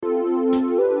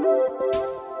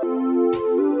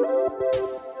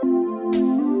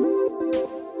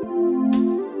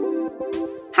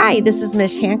Hi, this is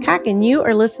Mish Hancock, and you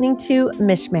are listening to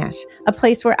Mishmash, a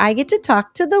place where I get to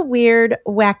talk to the weird,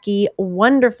 wacky,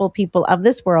 wonderful people of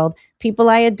this world, people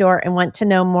I adore and want to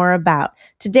know more about.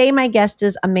 Today, my guest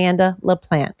is Amanda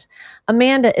LaPlante.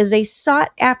 Amanda is a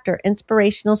sought-after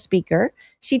inspirational speaker.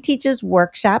 She teaches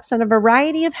workshops on a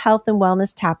variety of health and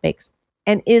wellness topics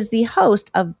and is the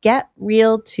host of Get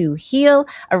Real to Heal,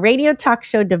 a radio talk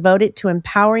show devoted to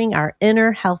empowering our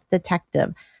inner health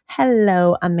detective.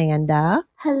 Hello, Amanda.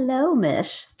 Hello,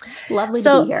 Mish. Lovely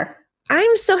to be here.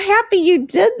 I'm so happy you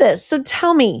did this. So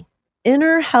tell me,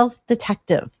 inner health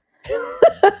detective.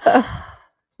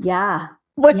 Yeah.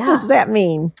 What does that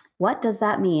mean? What does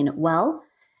that mean? Well,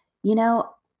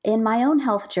 in my own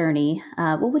health journey,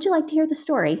 would you like to hear the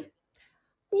story?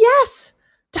 Yes.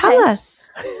 Tell us.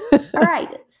 All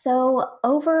right. So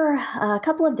over a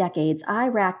couple of decades, I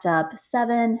racked up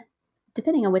 7,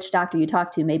 depending on which doctor you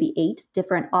talk to, maybe 8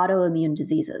 different autoimmune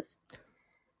diseases.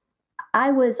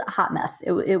 I was a hot mess.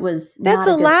 It was That's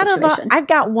not a good lot situation. I've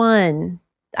got one,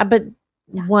 but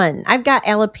one. I've got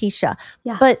alopecia.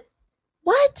 Yeah. But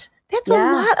what? That's a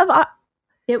lot of.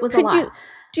 It was a lot.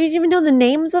 Do you even know the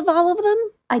names of all of them?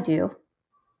 I do.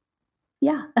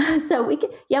 Yeah. So we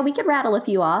could rattle a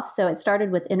few off. So it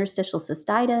started with interstitial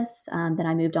cystitis. Then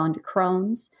I moved on to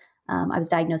Crohn's. I was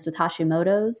diagnosed with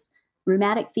Hashimoto's.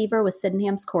 Rheumatic fever with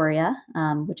Sydenham's chorea,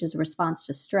 which is a response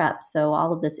to strep. So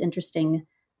all of this interesting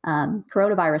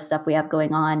coronavirus stuff we have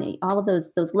going on, all of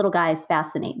those little guys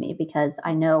fascinate me because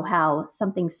I know how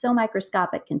something so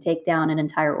microscopic can take down an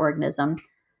entire organism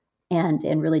and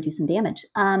really do some damage.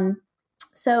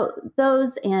 So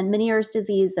those and Meniere's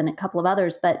disease and a couple of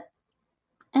others. But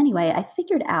anyway, I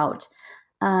figured out,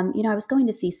 I was going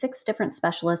to see 6 different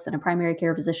specialists and a primary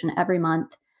care physician every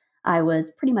month. I was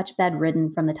pretty much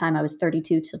bedridden from the time I was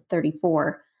 32 to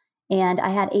 34. And I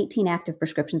had 18 active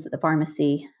prescriptions at the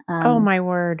pharmacy. Oh, my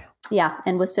word. Yeah.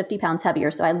 And was 50 pounds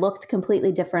heavier. So I looked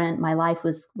completely different. My life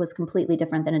was completely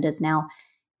different than it is now.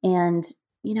 And,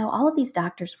 all of these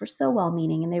doctors were so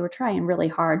well-meaning and they were trying really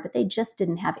hard, but they just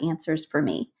didn't have answers for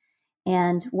me.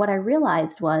 And what I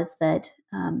realized was that,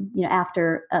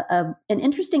 after an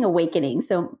interesting awakening,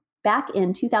 so back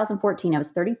in 2014, I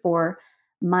was 34.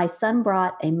 My son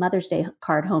brought a Mother's Day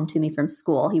card home to me from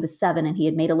school. He was 7 and he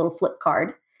had made a little flip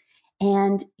card.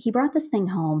 And he brought this thing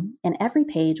home and every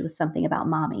page was something about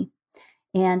mommy.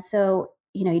 And so,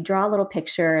 you draw a little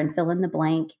picture and fill in the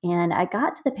blank. And I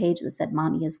got to the page that said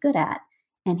mommy is good at,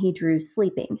 and he drew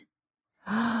sleeping.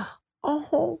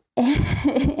 Oh.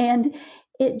 And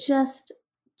it just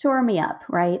tore me up,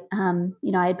 right?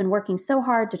 I had been working so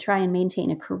hard to try and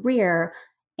maintain a career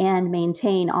and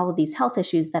maintain all of these health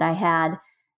issues that I had,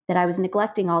 that I was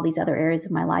neglecting all these other areas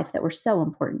of my life that were so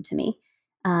important to me.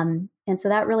 And so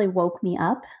that really woke me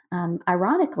up.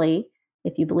 Ironically,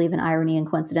 if you believe in irony and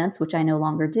coincidence, which I no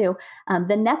longer do,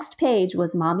 the next page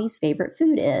was mommy's favorite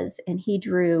food is, and he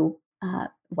drew,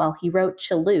 he wrote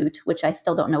chalut, which I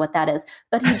still don't know what that is,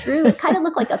 but he drew, it kind of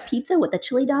looked like a pizza with a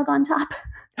chili dog on top.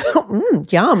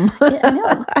 Yum. I know,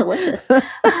 it looked delicious. And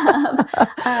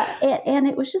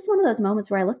it was just one of those moments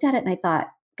where I looked at it and I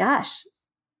thought, gosh,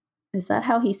 is that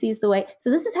how he sees the way? So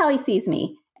this is how he sees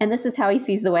me. And this is how he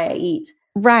sees the way I eat.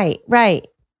 Right.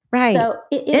 So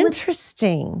it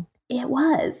interesting. It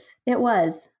was.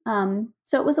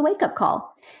 So it was a wake-up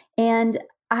call. And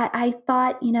I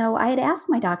thought, I had asked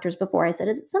my doctors before, I said,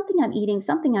 is it something I'm eating,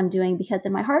 something I'm doing? Because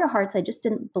in my heart of hearts, I just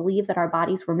didn't believe that our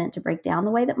bodies were meant to break down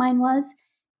the way that mine was.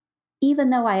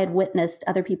 Even though I had witnessed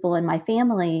other people in my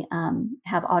family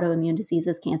have autoimmune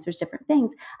diseases, cancers, different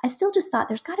things, I still just thought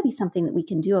there's got to be something that we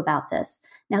can do about this.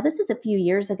 Now, this is a few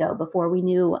years ago before we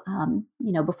knew,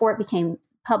 before it became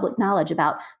public knowledge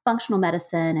about functional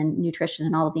medicine and nutrition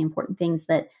and all of the important things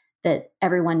that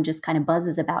everyone just kind of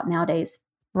buzzes about nowadays.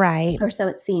 Right. Or so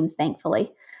it seems,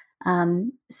 thankfully.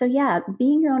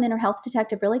 Being your own inner health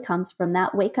detective really comes from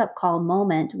that wake-up call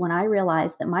moment when I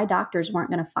realized that my doctors weren't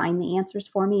going to find the answers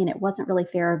for me, and it wasn't really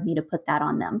fair of me to put that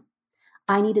on them.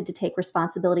 I needed to take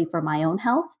responsibility for my own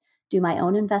health, do my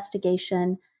own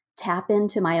investigation, tap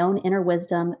into my own inner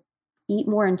wisdom, eat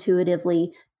more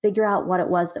intuitively, figure out what it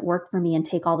was that worked for me, and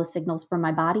take all the signals from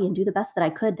my body and do the best that I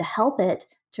could to help it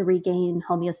to regain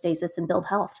homeostasis and build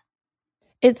health.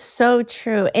 It's so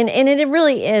true. And it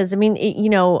really is. I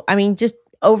mean, just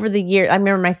over the years, I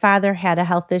remember my father had a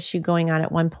health issue going on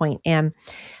at one point, and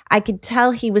I could tell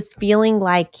he was feeling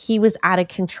like he was out of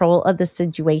control of the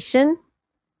situation.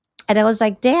 And I was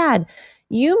like, Dad,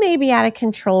 you may be out of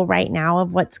control right now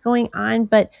of what's going on,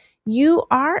 but you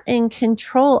are in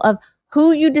control of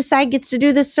who you decide gets to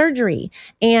do the surgery.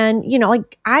 And,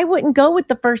 I wouldn't go with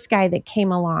the first guy that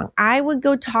came along. I would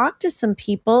go talk to some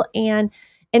people, and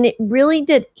And it really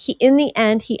did. In the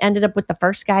end, he ended up with the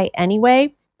first guy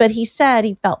anyway, but he said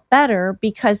he felt better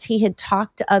because he had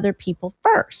talked to other people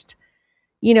first,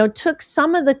 took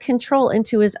some of the control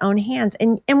into his own hands.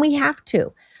 And we have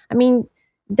to. I mean,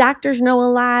 doctors know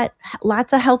a lot.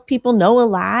 Lots of health people know a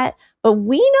lot, but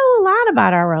we know a lot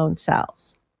about our own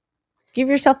selves. Give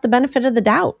yourself the benefit of the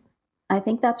doubt. I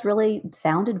think that's really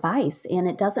sound advice, and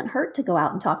it doesn't hurt to go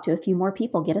out and talk to a few more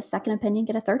people, get a second opinion,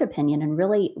 get a third opinion. And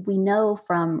really, we know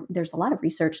there's a lot of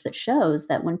research that shows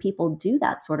that when people do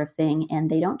that sort of thing and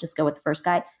they don't just go with the first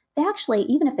guy, they actually,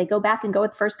 even if they go back and go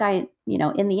with the first guy,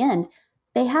 in the end,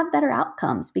 they have better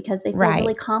outcomes because they feel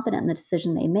really confident in the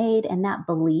decision they made, and that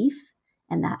belief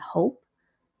and that hope,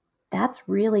 that's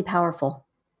really powerful.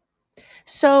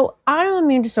 So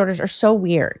autoimmune disorders are so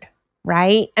weird.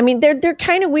 Right? I mean, they're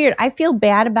kind of weird. I feel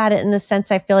bad about it in the sense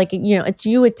I feel like,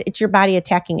 it's your body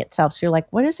attacking itself. So you're like,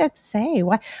 what does that say?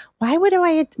 Why would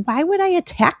I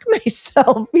attack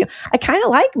myself? I kind of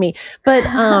like me, but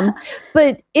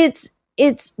it's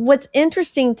what's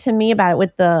interesting to me about it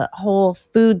with the whole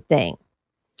food thing.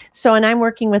 So, and I'm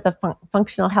working with a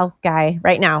functional health guy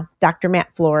right now, Dr.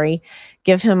 Matt Flory,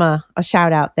 give him a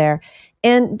shout out there.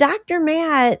 And Dr.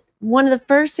 Matt, one of the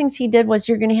first things he did was,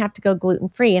 you're going to have to go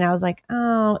gluten-free. And I was like,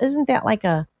 oh, isn't it like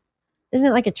a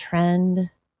trend?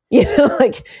 You know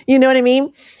what I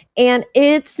mean? And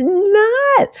it's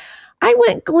not. I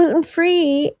went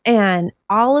gluten-free and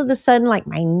all of a sudden,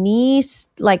 my knee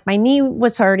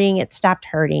was hurting. It stopped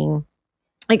hurting.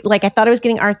 Like I thought I was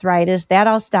getting arthritis. That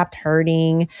all stopped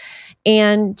hurting.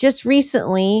 And just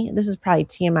recently, this is probably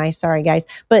TMI, sorry guys,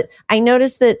 but I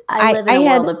noticed that I live in a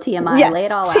world of TMI. Lay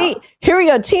it all out. Here we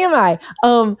go,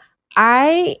 TMI.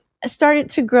 I started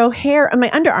to grow hair on my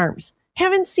underarms.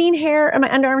 Haven't seen hair on my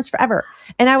underarms forever.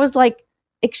 And I was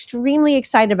extremely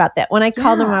excited about that. When I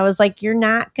called him, I was like, you're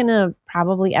not going to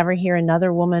probably ever hear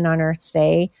another woman on earth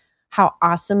say how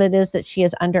awesome it is that she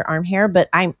has underarm hair, but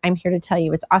I'm here to tell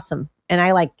you it's awesome. And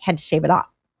I had to shave it off.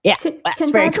 Yeah,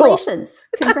 that's very cool.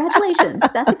 Congratulations.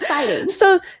 That's exciting.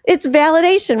 So it's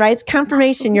validation, right? It's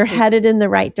confirmation. Absolutely. You're headed in the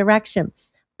right direction.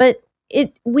 But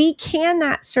we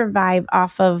cannot survive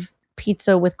off of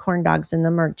pizza with corn dogs in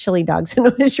them or chili dogs. And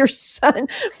it was your son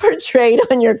portrayed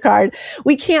on your card.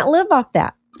 We can't live off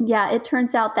that. Yeah, it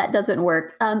turns out that doesn't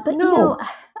work. But no.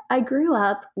 I grew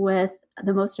up with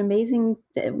the most amazing,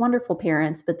 wonderful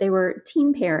parents, but they were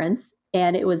teen parents.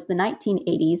 And it was the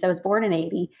 1980s. I was born in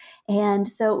 80. And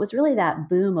so it was really that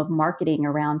boom of marketing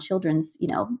around children's,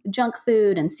 junk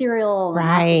food and cereal and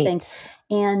lots of things.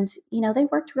 And, they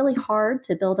worked really hard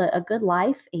to build a good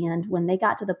life. And when they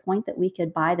got to the point that we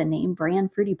could buy the name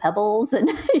brand Fruity Pebbles and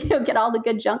get all the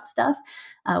good junk stuff,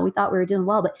 we thought we were doing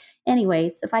well. But anyway,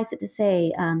 suffice it to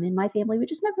say, in my family, we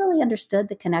just never really understood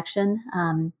the connection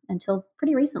until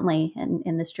pretty recently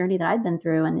in this journey that I've been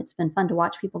through. And it's been fun to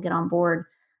watch people get on board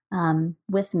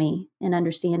with me in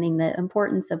understanding the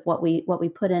importance of what we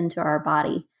put into our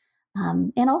body,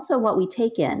 and also what we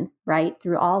take in, right,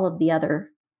 through all of the other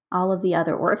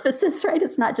orifices, right?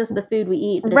 It's not just the food we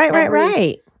eat, but it's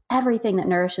right. Everything that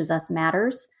nourishes us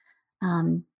matters.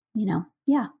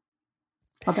 Yeah.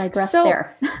 I'll digress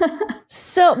there.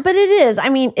 But it is. I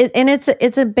mean,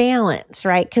 it's a balance,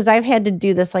 right? Because I've had to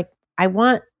do this. I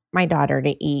want my daughter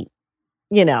to eat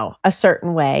a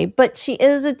certain way, but she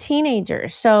is a teenager.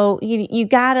 So you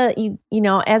gotta,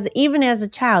 as a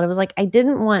child, it was I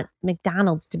didn't want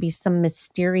McDonald's to be some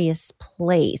mysterious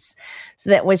place.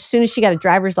 So that as soon as she got a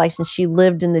driver's license, she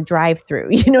lived in the drive-through.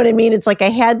 You know what I mean? It's I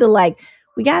had to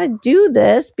we got to do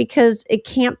this because it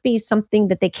can't be something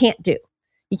that they can't do.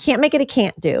 You can't make it a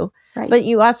can't do, right. But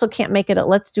you also can't make it a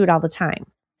let's do it all the time.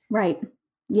 Right.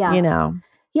 Yeah.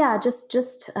 Yeah,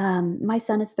 just my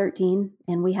son is 13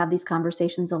 and we have these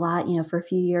conversations a lot. For a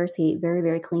few years, he ate very,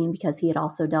 very clean because he had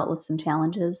also dealt with some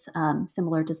challenges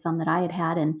similar to some that I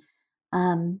had. And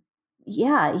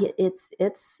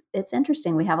it's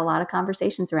interesting. We have a lot of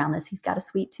conversations around this. He's got a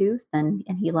sweet tooth and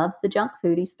he loves the junk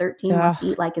food. He's 13, wants to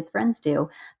eat like his friends do,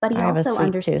 but he also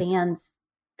understands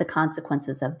the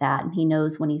consequences of that. And he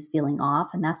knows when he's feeling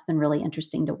off. And that's been really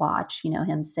interesting to watch,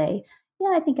 him say,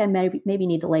 yeah, I think I maybe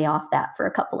need to lay off that for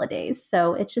a couple of days.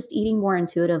 So it's just eating more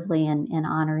intuitively and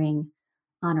honoring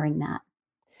that.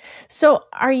 So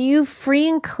are you free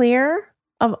and clear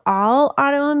of all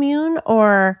autoimmune,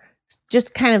 or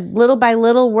just kind of little by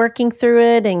little working through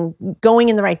it and going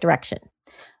in the right direction?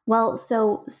 Well,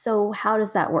 so how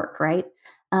does that work, right?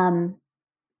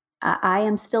 I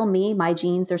am still me. My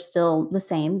genes are still the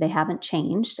same. They haven't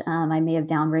changed. I may have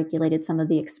downregulated some of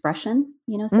the expression,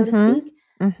 so to speak.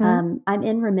 Mm-hmm. I'm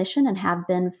in remission and have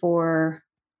been for,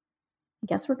 I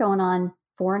guess we're going on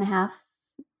 4.5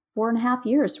 4.5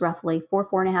 years, roughly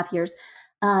 4.5 years.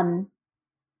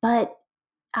 But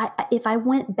if I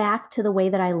went back to the way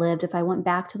that I lived, if I went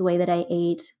back to the way that I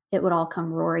ate, it would all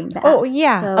come roaring back. Oh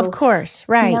yeah, of So, course.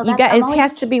 Right. It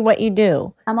has to be what you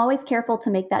do. I'm always careful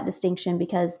to make that distinction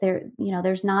because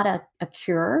there's not a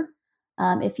cure,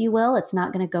 if you will. It's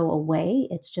not going to go away.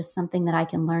 It's just something that I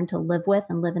can learn to live with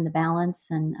and live in the balance.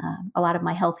 And a lot of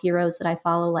my health heroes that I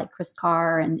follow, like Chris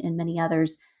Carr and many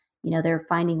others, they're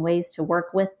finding ways to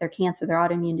work with their cancer, their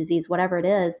autoimmune disease, whatever it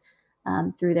is,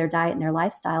 through their diet and their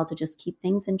lifestyle to just keep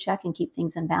things in check and keep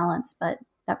things in balance. But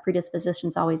that predisposition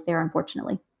is always there,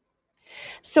 unfortunately.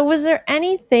 So was there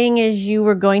anything as you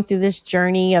were going through this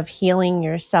journey of healing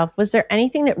yourself, was there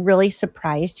anything that really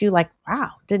surprised you? Like,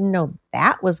 wow, didn't know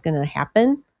that was going to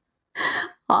happen?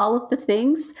 All of the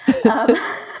things,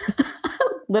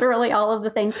 literally all of the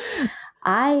things.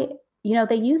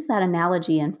 They use that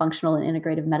analogy in functional and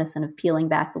integrative medicine of peeling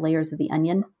back the layers of the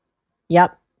onion.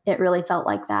 Yep. It really felt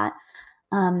like that.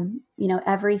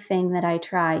 Everything that I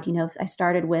tried, I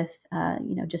started with,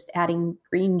 just adding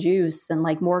green juice and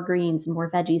like more greens and more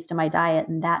veggies to my diet.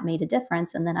 And that made a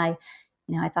difference. And then I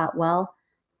thought, well,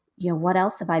 what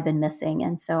else have I been missing?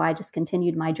 And so I just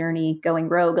continued my journey going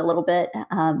rogue a little bit.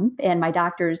 And my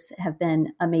doctors have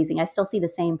been amazing. I still see the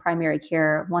same primary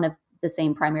care, one of the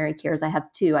same primary cares. I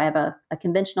have two. I have a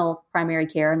conventional primary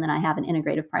care, and then I have an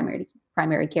integrative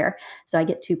primary care. So I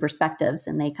get two perspectives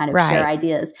and they kind of share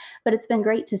ideas. But it's been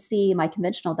great to see my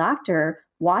conventional doctor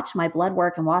watch my blood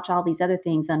work and watch all these other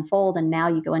things unfold. And now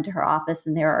you go into her office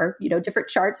and there are, different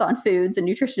charts on foods and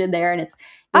nutrition in there. And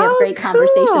we have great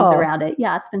conversations around it.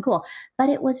 Yeah, it's been cool. But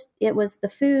it was the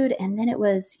food. And then it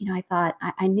was, I thought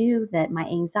I knew that my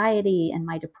anxiety and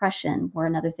my depression were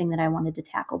another thing that I wanted to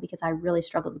tackle because I really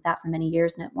struggled with that for many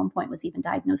years. And at one point was even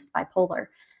diagnosed bipolar.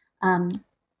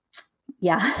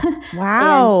 Yeah.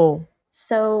 Wow.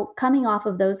 So coming off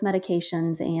of those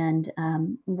medications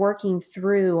and working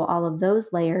through all of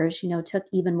those layers, took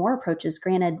even more approaches.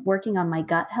 Granted, working on my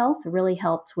gut health really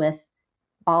helped with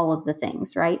all of the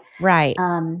things, right? Right.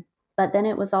 But then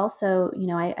it was also,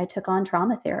 I took on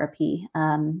trauma therapy.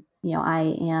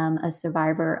 I am a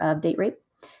survivor of date rape,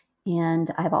 and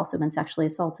I've also been sexually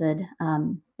assaulted at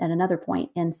another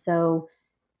point. And so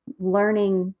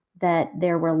learning that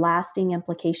there were lasting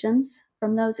implications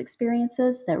from those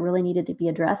experiences that really needed to be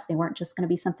addressed. They weren't just going to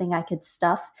be something I could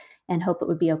stuff and hope it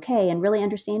would be okay. And really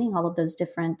understanding all of those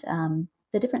different,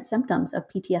 the different symptoms of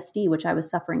PTSD, which I was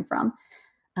suffering from.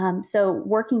 So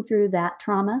working through that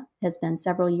trauma has been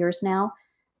several years now,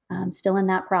 still in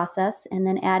that process. And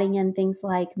then adding in things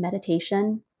like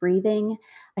meditation, breathing.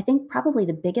 I think probably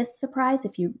the biggest surprise,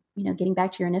 if getting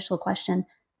back to your initial question,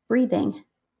 breathing.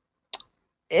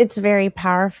 It's very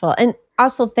powerful. And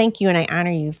also thank you. And I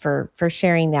honor you for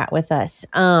sharing that with us.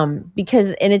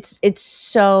 Because it's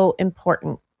so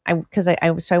important. I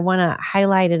want to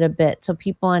highlight it a bit so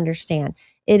people understand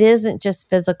it isn't just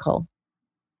physical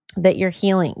that you're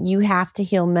healing. You have to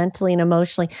heal mentally and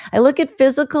emotionally. I look at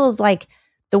physical as like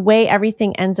the way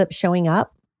everything ends up showing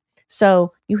up.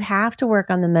 So you have to work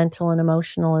on the mental and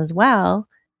emotional as well.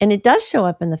 And it does show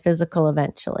up in the physical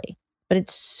eventually. But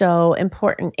it's so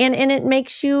important. And it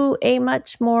makes you a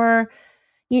much more,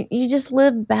 you just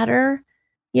live better,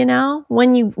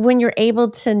 when you're able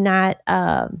to not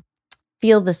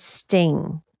feel the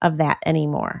sting of that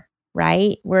anymore,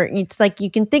 right? Where it's like you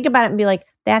can think about it and be like,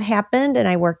 that happened and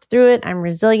I worked through it. I'm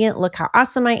resilient. Look how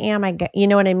awesome I am. You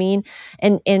know what I mean?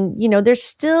 And there's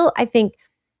still, I think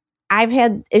I've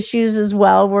had issues as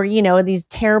well where, these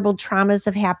terrible traumas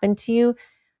have happened to you.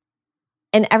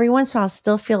 And every once in a while, I'll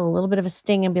still feel a little bit of a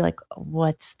sting and be like,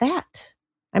 what's that?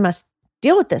 I must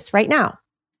deal with this right now.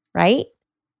 Right?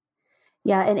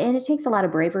 Yeah. And it takes a lot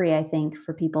of bravery, I think,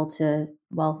 for people to,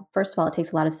 well, first of all, it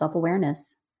takes a lot of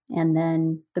self-awareness and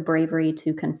then the bravery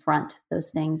to confront those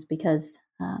things because,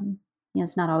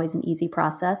 it's not always an easy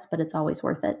process, but it's always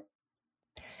worth it.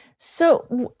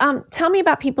 So tell me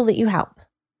about people that you help.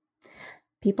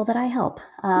 People that I help.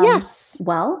 Yes.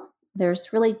 Well,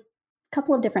 there's really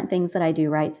couple of different things that I do,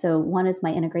 right? So one is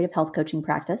my integrative health coaching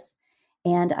practice,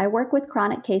 and I work with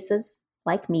chronic cases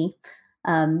like me.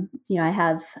 I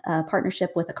have a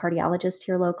partnership with a cardiologist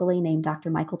here locally named Dr.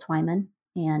 Michael Twyman,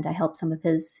 and I help some of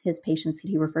his patients that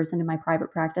he refers into my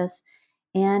private practice.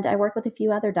 And I work with a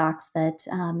few other docs that,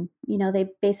 they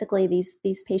basically,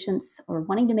 these patients are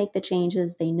wanting to make the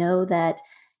changes. They know that,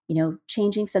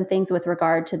 changing some things with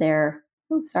regard to their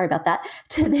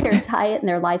to their diet and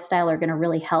their lifestyle are going to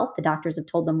really help. The doctors have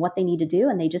told them what they need to do,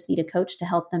 and they just need a coach to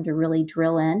help them to really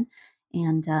drill in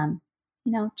and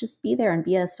just be there and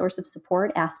be a source of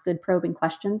support, ask good probing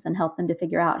questions, and help them to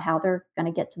figure out how they're going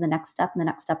to get to the next step and the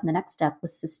next step and the next step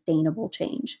with sustainable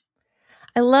change.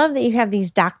 I love that you have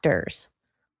these doctors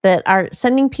that are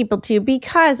sending people to you,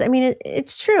 because, I mean,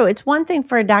 it's true. It's one thing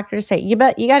for a doctor to say, you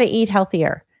got to eat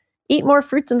healthier, eat more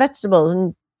fruits and vegetables.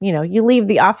 And, you leave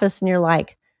the office and you're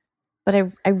like, but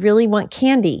I really want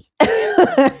candy.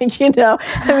 I mean,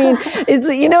 it's,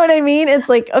 what I mean? It's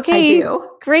like, okay,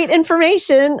 great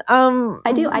information.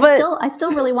 I do. I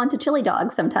still really want a chili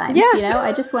dog sometimes. Yes.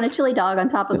 I just want a chili dog on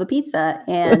top of a pizza.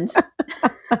 And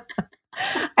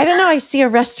I don't know. I see a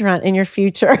restaurant in your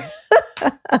future.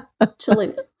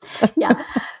 Chalut. Yeah.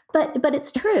 But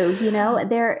it's true,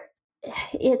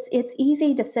 it's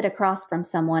easy to sit across from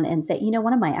someone and say,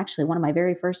 one of my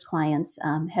very first clients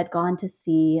had gone to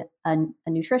see a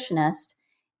nutritionist,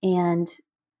 and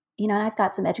I've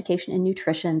got some education in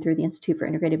nutrition through the Institute for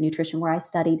Integrative Nutrition where I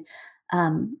studied.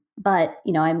 But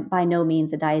I'm by no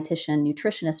means a dietitian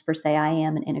nutritionist per se. I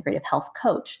am an integrative health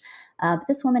coach. But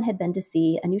this woman had been to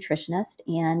see a nutritionist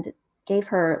and gave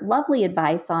her lovely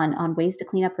advice on ways to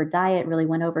clean up her diet, really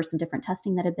went over some different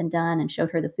testing that had been done and showed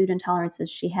her the food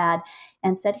intolerances she had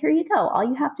and said, here you go. All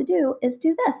you have to do is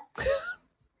do this.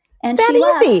 And it's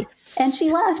that easy. And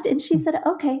she left and she said,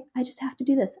 okay, I just have to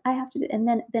do this. I have to do. And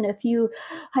then a few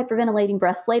hyperventilating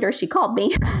breaths later, she called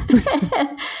me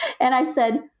and I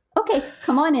said, okay,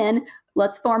 come on in.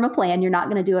 Let's form a plan. You're not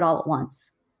going to do it all at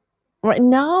once.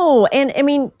 No. And I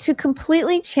mean, to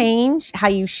completely change how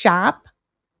you shop,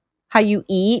 how you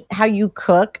eat, how you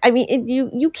cook. I mean,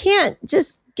 you can't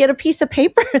just get a piece of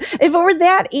paper. If it were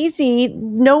that easy,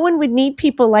 no one would need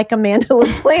people like Amanda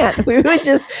LaPlante. We would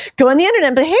just go on the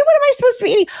internet, but hey, what am I supposed to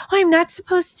be eating? Oh, I'm not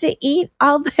supposed to eat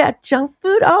all that junk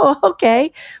food. Oh,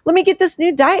 okay. Let me get this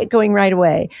new diet going right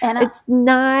away. And it's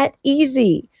not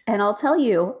easy. And I'll tell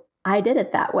you, I did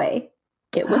it that way.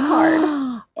 It was hard.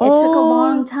 It took a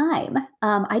long time.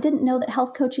 I didn't know that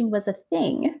health coaching was a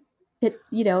thing.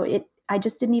 I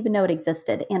just didn't even know it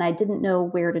existed, and I didn't know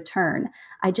where to turn.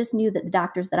 I just knew that the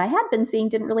doctors that I had been seeing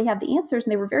didn't really have the answers,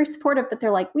 and they were very supportive, but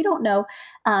they're like, we don't know.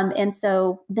 And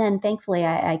so then thankfully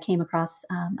I came across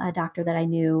a doctor that I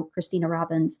knew, Christina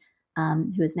Robbins,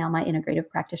 who is now my integrative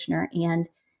practitioner. And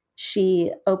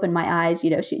she opened my eyes.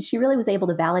 She really was able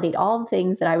to validate all the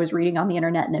things that I was reading on the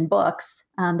internet and in books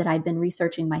that I'd been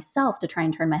researching myself to try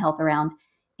and turn my health around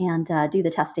and do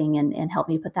the testing and help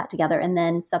me put that together. And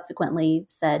then subsequently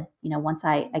said, once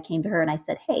I came to her and I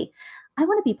said, hey, I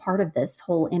want to be part of this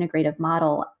whole integrative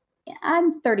model.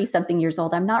 I'm 30 something years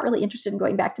old. I'm not really interested in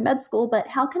going back to med school, but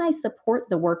how can I support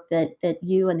the work that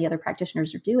you and the other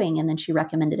practitioners are doing? And then she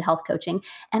recommended health coaching.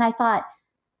 And I thought,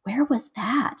 where was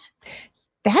that?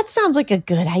 That sounds like a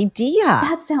good idea.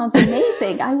 That sounds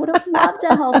amazing. I would have loved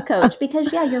a health coach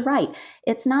because, yeah, you're right.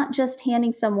 It's not just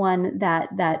handing someone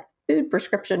that food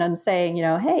prescription and saying,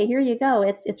 hey, here you go.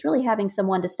 It's really having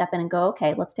someone to step in and go,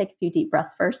 okay, let's take a few deep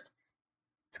breaths first.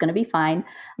 It's going to be fine.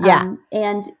 Yeah.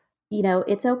 And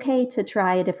it's okay to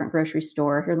try a different grocery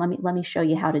store. Here, let me show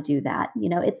you how to do that.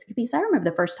 It's because I remember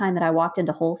the first time that I walked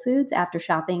into Whole Foods after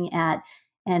shopping at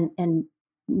and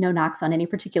no knocks on any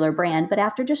particular brand, but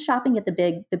after just shopping at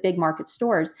the big market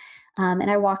stores, and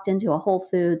I walked into a Whole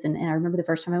Foods, and I remember the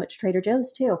first time I went to Trader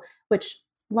Joe's too, which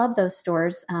love those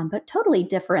stores, but totally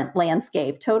different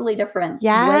landscape, totally different way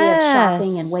of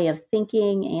shopping and way of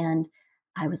thinking. And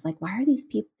I was like, why are these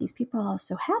people all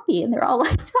so happy? And they're all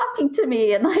like talking to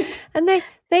me and like, and they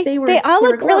all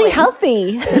look really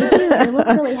healthy. They do. They look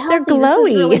really healthy. They're glowy. This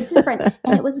is really different.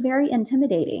 And it was very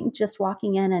intimidating just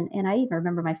walking in. And I even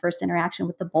remember my first interaction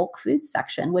with the bulk food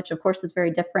section, which of course is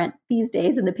very different these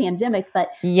days in the pandemic. But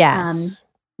yes.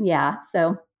 Yeah.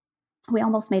 So we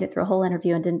almost made it through a whole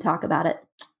interview and didn't talk about it.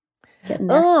 Getting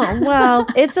there. Oh, well,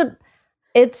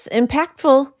 it's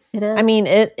impactful. It is. I mean,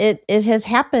 it has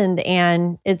happened,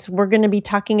 and we're going to be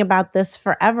talking about this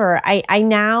forever. I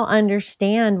now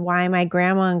understand why my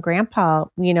grandma and grandpa,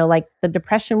 like the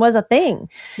depression was a thing.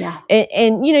 Yeah.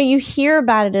 And you hear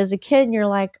about it as a kid and you're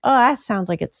like, oh, that sounds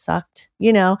like it sucked,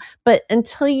 but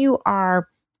until you are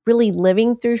really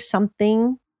living through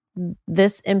something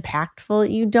this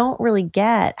impactful, you don't really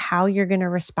get how you're going to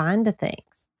respond to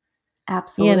things.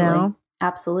 Absolutely.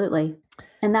 Absolutely.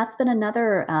 And that's been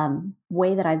another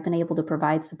way that I've been able to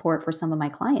provide support for some of my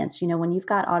clients. When you've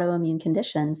got autoimmune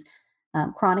conditions,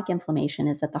 chronic inflammation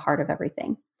is at the heart of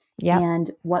everything. Yeah.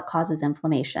 And what causes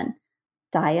inflammation?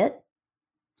 Diet,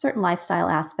 certain lifestyle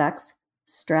aspects,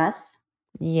 stress.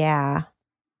 Yeah.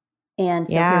 And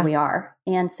so here we are.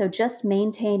 And so just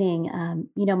maintaining,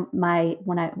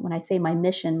 when I say my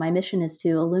mission is to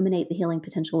illuminate the healing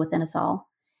potential within us all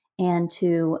and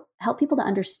to help people to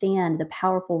understand the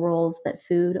powerful roles that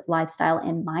food, lifestyle,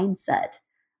 and mindset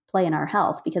play in our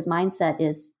health, because mindset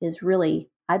is really,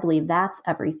 I believe that's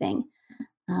everything.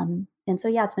 And so,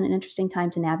 yeah, it's been an interesting time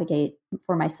to navigate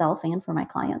for myself and for my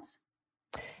clients.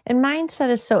 And mindset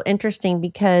is so interesting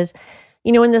because,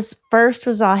 when this first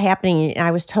was all happening, I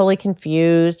was totally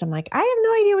confused. I'm like, I have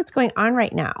no idea what's going on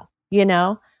right now,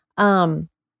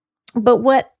 but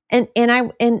what, and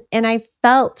I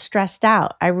felt stressed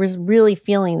out. I was really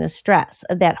feeling the stress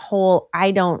of that whole,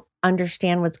 I don't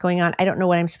understand what's going on. I don't know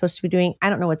what I'm supposed to be doing. I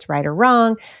don't know what's right or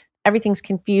wrong. Everything's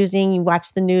confusing. You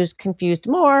watch the news, confused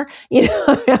more,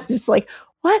 I was just like,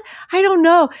 what? I don't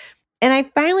know. And I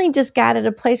finally just got at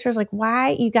a place where I was like, why?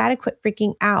 You got to quit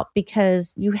freaking out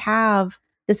because you have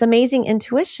this amazing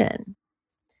intuition.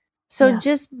 So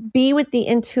just be with the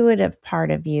intuitive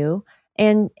part of you.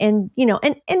 And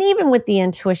even with the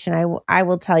intuition, I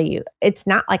will tell you, it's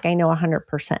not like I know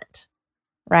 100%.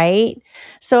 Right.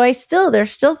 So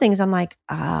there's still things I'm like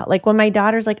when my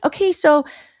daughter's like, okay, so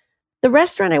the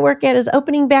restaurant I work at is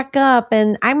opening back up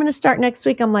and I'm going to start next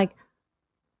week. I'm like,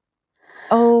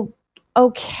 oh,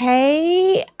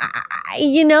 okay. I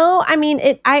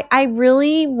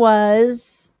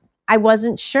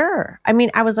wasn't sure.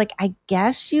 I was like, I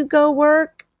guess you go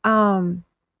work.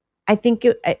 I think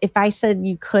if I said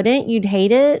you couldn't, you'd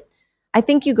hate it. I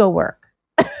think you go work.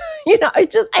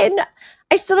 It's just,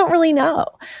 I still don't really know,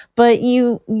 but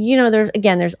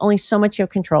there's only so much you have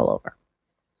control over.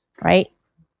 Right.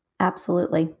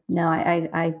 Absolutely. No,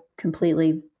 I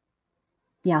completely.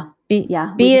 Yeah. Be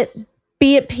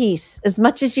at peace as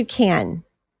much as you can.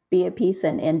 Be at peace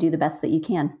and do the best that you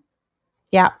can.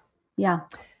 Yeah. Yeah.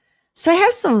 So I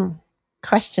have some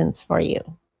questions for you.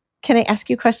 Can I ask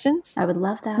you questions? I would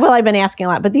love that. Well, I've been asking a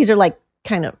lot, but these are like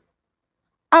kind of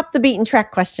off the beaten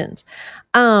track questions.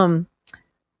 Do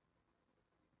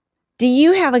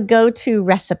you have a go-to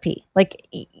recipe?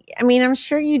 I'm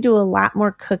sure you do a lot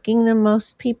more cooking than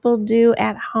most people do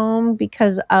at home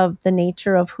because of the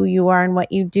nature of who you are and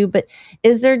what you do. But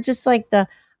is there just I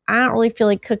don't really feel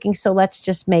like cooking, so let's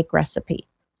just make recipe?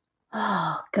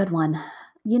 Oh, good one.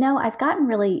 I've gotten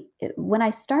when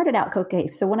I started out cooking,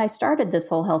 so when I started this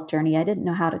whole health journey, I didn't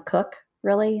know how to cook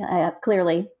really,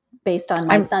 clearly based on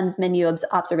my son's menu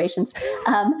observations.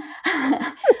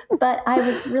 But I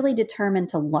was really determined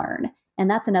to learn. And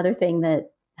that's another thing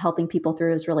that helping people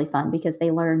through is really fun because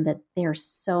they learn that they're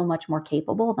so much more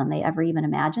capable than they ever even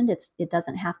imagined. It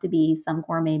doesn't have to be some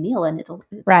gourmet meal and it's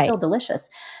still delicious.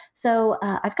 So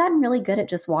I've gotten really good at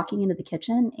just walking into the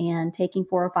kitchen and taking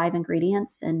 4 or 5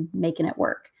 ingredients and making it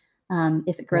work.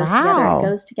 If it grows together, it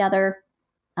goes together.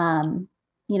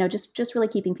 Just really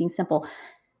keeping things simple.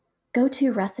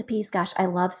 Go-to recipes. Gosh, I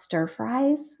love stir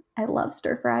fries.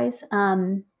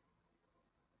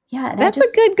 Yeah. That's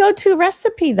a good go-to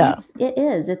recipe though. It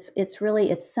is.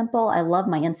 It's simple. I love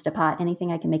my Instapot.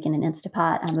 Anything I can make in an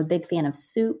Instapot. I'm a big fan of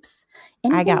soups.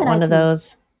 I got one of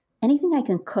those. Anything I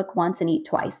can cook once and eat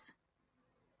twice.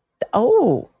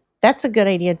 Oh, that's a good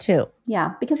idea too.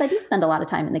 Yeah. Because I do spend a lot of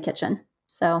time in the kitchen.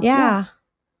 So yeah.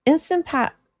 Instant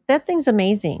Pot, that thing's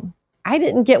amazing. I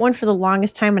didn't get one for the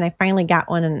longest time and I finally got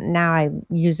one and now I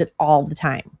use it all the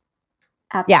time.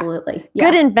 Absolutely. Yeah.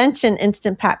 Good invention,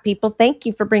 Instant Pot people. Thank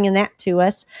you for bringing that to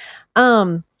us.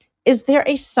 Is there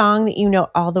a song that you know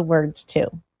all the words to?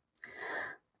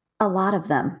 A lot of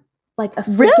them. Like a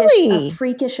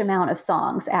freakish amount of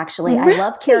songs, actually. Really? I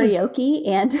love karaoke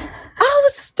and... Oh,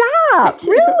 stop.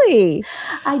 Really?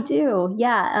 I do.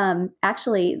 Yeah.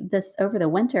 Actually, over the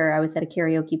winter, I was at a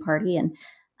karaoke party and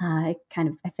I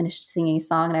finished singing a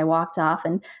song and I walked off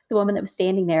and the woman that was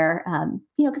standing there,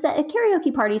 because at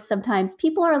karaoke parties, sometimes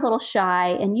people are a little shy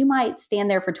and you might stand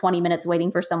there for 20 minutes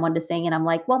waiting for someone to sing. And I'm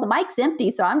like, well, the mic's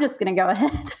empty, so I'm just going to go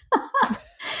ahead.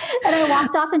 And I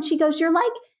walked off and she goes, you're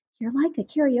like a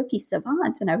karaoke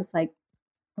savant. And I was like,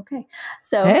 okay.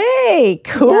 So, hey,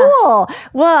 cool. Yeah.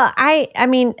 Well, I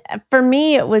mean, for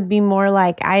me, it would be more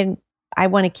like I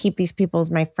want to keep these people as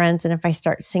my friends. And if I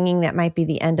start singing, that might be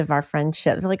the end of our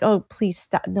friendship. They're like, oh, please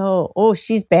stop. No. Oh,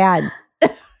 she's bad.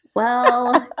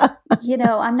 Well,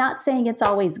 I'm not saying it's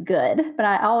always good, but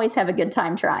I always have a good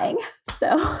time trying. So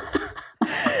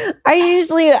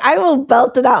I will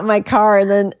belt it out in my car.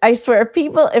 And then I swear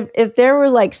if there were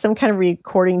like some kind of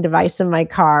recording device in my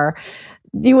car,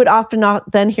 you would often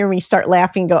not then hear me start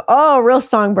laughing and go, oh, real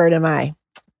songbird am I.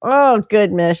 Oh,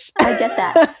 good, Mish. I get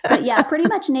that. But yeah, pretty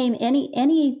much name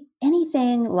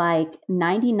anything like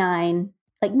 99,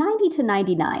 like 90 to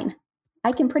 99.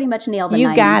 I can pretty much nail the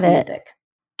 90s music.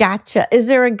 Gotcha. Is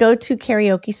there a go-to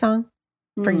karaoke song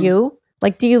for you?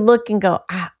 Like, do you look and go,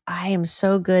 I am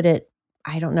so good at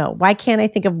I don't know. Why can't I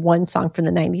think of one song from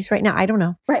the 90s right now? I don't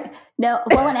know. Right. No,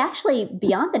 well, and actually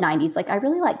beyond the 90s, like I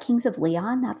really like Kings of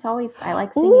Leon. That's always, I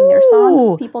like singing their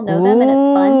songs. People know them and it's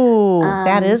fun.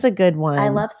 That is a good one. I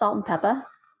love Salt and Pepper.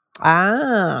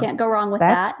 Can't go wrong with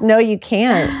that. No, you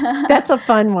can't. That's a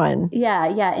fun one.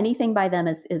 Yeah. Anything by them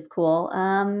is cool.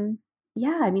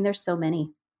 Yeah, I mean, there's so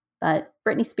many. But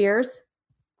Britney Spears,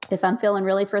 if I'm feeling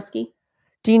really frisky.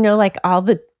 Do you know like all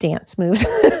the dance moves?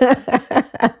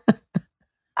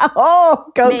 Oh,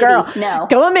 go Maybe. Girl. No.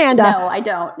 Go Amanda. No, I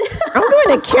don't. I'm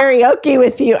going to karaoke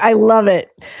with you. I love it.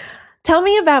 Tell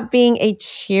me about being a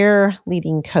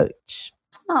cheerleading coach.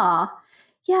 Aw.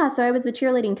 Yeah, so I was the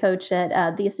cheerleading coach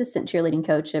at the assistant cheerleading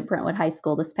coach at Brentwood High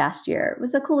School this past year. It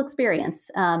was a cool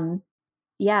experience.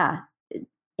 Yeah,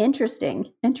 interesting,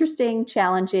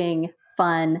 challenging,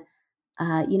 fun.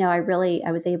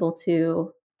 I was able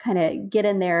to kind of get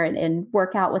in there and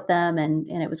work out with them, and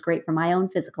it was great for my own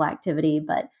physical activity.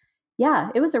 But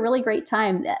yeah, it was a really great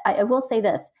time. I will say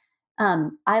this: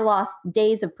 I lost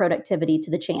days of productivity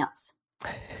to the chants.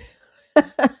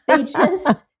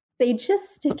 They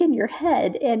just stick in your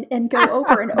head and go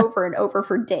over and over and over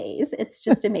for days. It's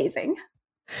just amazing.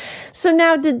 So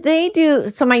now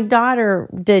so my daughter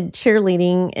did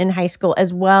cheerleading in high school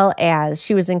as well as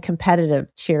she was in competitive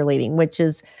cheerleading, which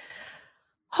is,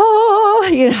 oh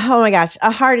my gosh,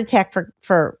 a heart attack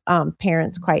for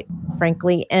parents, quite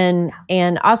frankly. And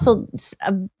also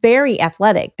very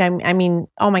athletic. I mean,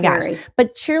 oh my gosh,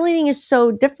 but cheerleading is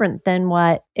so different than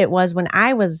what it was when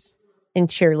I was in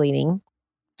cheerleading.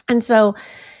 And so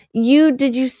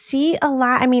did you see a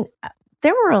lot? I mean,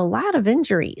 there were a lot of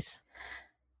injuries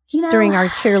during our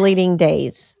cheerleading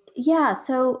days. Yeah.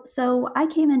 So I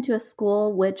came into a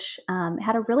school which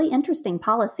had a really interesting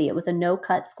policy. It was a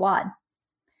no-cut squad.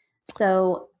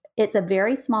 So it's a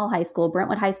very small high school.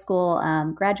 Brentwood High School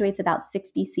graduates about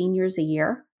 60 seniors a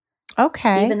year.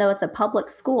 Okay. Even though it's a public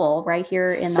school right here in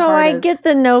the heart So I get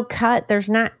the no cut. There's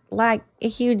not like a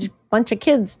huge bunch of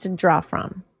kids to draw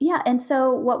from. Yeah. And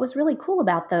so what was really cool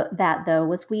about that though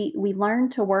was we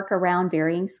learned to work around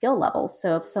varying skill levels.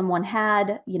 So if someone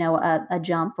had, a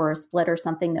jump or a split or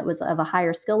something that was of a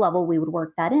higher skill level, we would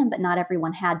work that in, but not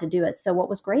everyone had to do it. So what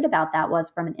was great about that was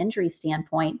from an injury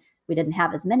standpoint, we didn't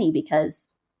have as many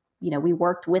because, we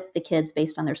worked with the kids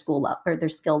based on their school level or their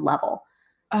skill level.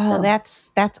 Oh, so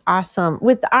that's awesome.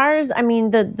 With ours, I mean,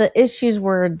 the issues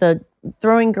were the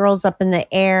throwing girls up in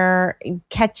the air,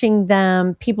 catching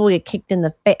them, people get kicked in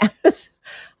the face.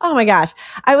 Oh my gosh.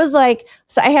 I was like,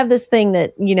 so I have this thing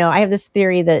that, I have this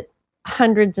theory that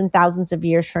hundreds and thousands of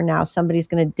years from now, somebody's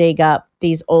going to dig up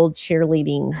these old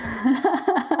cheerleading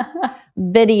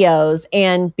videos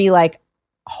and be like,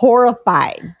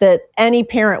 horrified that any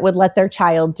parent would let their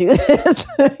child do this.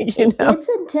 It's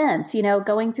intense,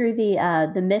 going through the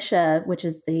MSHA, which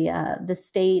is the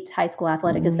State High School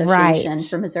Athletic Association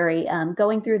for Missouri,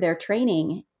 going through their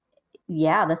training.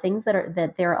 Yeah, the things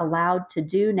that they're allowed to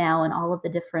do now, and all of the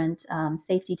different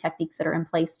safety techniques that are in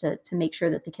place to make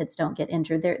sure that the kids don't get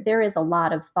injured. There is a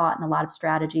lot of thought and a lot of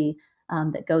strategy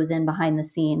that goes in behind the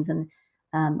scenes. And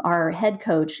our head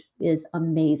coach is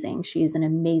amazing. She's an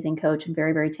amazing coach and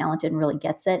very, very talented and really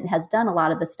gets it and has done a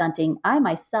lot of the stunting. I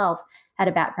myself had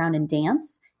a background in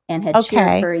dance and had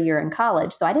cheered for a year in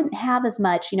college. So I didn't have as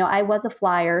much, I was a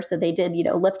flyer. So they did,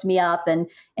 lift me up and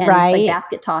like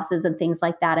basket tosses and things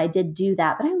like that. I did do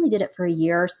that, but I only did it for a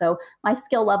year. So my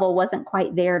skill level wasn't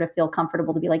quite there to feel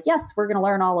comfortable to be like, yes, we're going to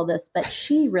learn all of this, but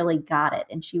she really got it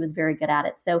and she was very good at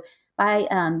it. So by,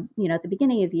 at the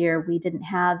beginning of the year, we didn't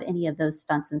have any of those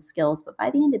stunts and skills, but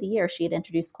by the end of the year, she had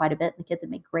introduced quite a bit and the kids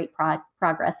had made great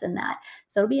progress in that.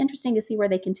 So it'll be interesting to see where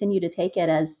they continue to take it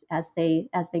as they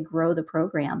grow the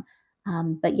program.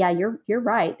 But yeah, you're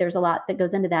right. There's a lot that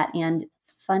goes into that. And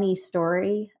funny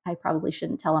story, I probably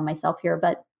shouldn't tell on myself here,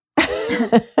 but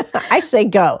I say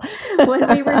go. When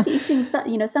we were teaching,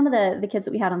 some of the kids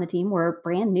that we had on the team were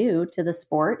brand new to the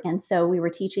sport. And so we were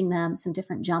teaching them some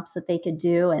different jumps that they could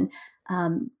do. And,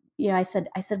 I said,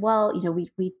 well,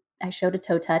 I showed a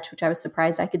toe touch, which I was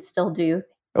surprised I could still do.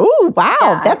 Oh, wow.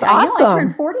 Yeah, that's awesome. I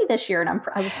turned 40 this year and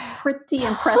I was pretty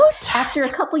impressed after a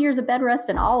couple years of bed rest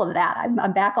and all of that.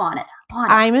 I'm back on it.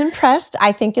 I'm impressed.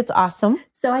 I think it's awesome.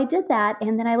 So I did that.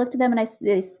 And then I looked at them and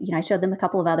I showed them a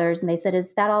couple of others and they said,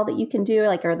 is that all that you can do?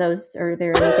 Like, are there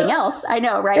anything else? I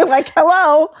know, right? You're like,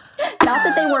 hello. Not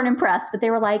that they weren't impressed, but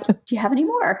they were like, do you have any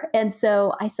more? And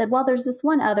so I said, well, there's this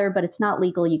one other, but it's not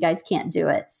legal. You guys can't do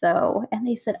it. So, and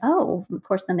they said, oh, of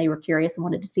course, then they were curious and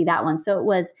wanted to see that one. So it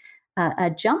was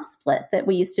a jump split that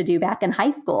we used to do back in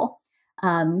high school.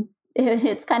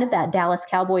 It's kind of that Dallas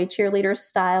Cowboy cheerleader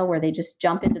style where they just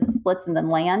jump into the splits and then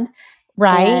land.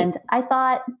 Right. And I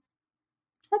thought,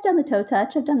 I've done the toe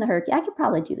touch, I've done the herky. I could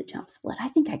probably do the jump split. I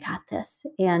think I got this.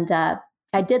 And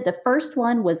I did. The first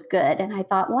one was good. And I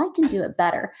thought, well, I can do it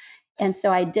better. And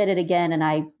so I did it again, and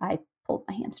I pulled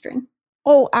my hamstring.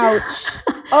 Oh, ouch.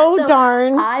 Oh, So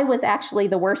darn. I was actually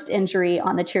the worst injury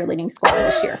on the cheerleading squad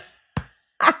this year.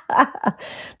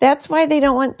 That's why they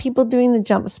don't want people doing the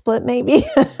jump split, maybe.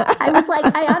 I was like,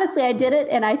 I did it,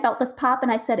 and I felt this pop,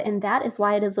 and I said, and that is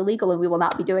why it is illegal, and we will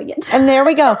not be doing it. And there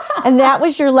we go. And that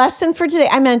was your lesson for today.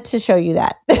 I meant to show you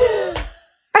that.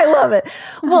 I love it.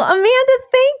 Well, Amanda,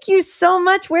 thank you so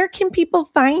much. Where can people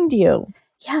find you?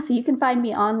 Yeah, so you can find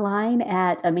me online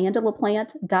at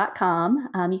amandalaplant.com.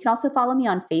 You can also follow me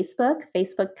on Facebook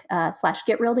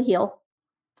 /GetRealToHeal.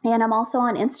 And I'm also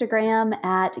on Instagram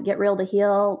at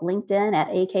GetRealToHeal, LinkedIn at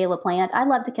AK LaPlante. I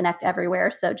love to connect everywhere.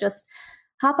 So just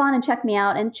hop on and check me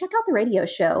out, and check out the radio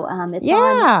show. It's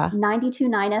on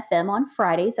 92.9 FM on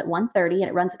Fridays at 1:30, and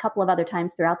it runs a couple of other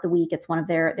times throughout the week. It's one of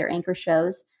their anchor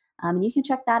shows. And you can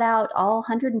check that out, all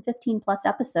 115 plus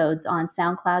episodes, on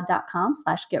soundcloud.com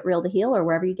 /GetRealToHeal, or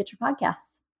wherever you get your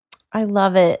podcasts. I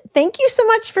love it. Thank you so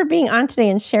much for being on today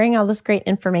and sharing all this great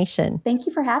information. Thank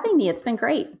you for having me. It's been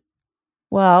great.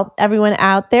 Well, everyone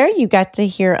out there, you got to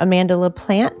hear Amanda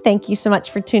LaPlante. Thank you so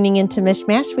much for tuning in to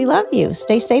Mishmash. We love you.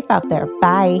 Stay safe out there.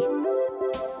 Bye.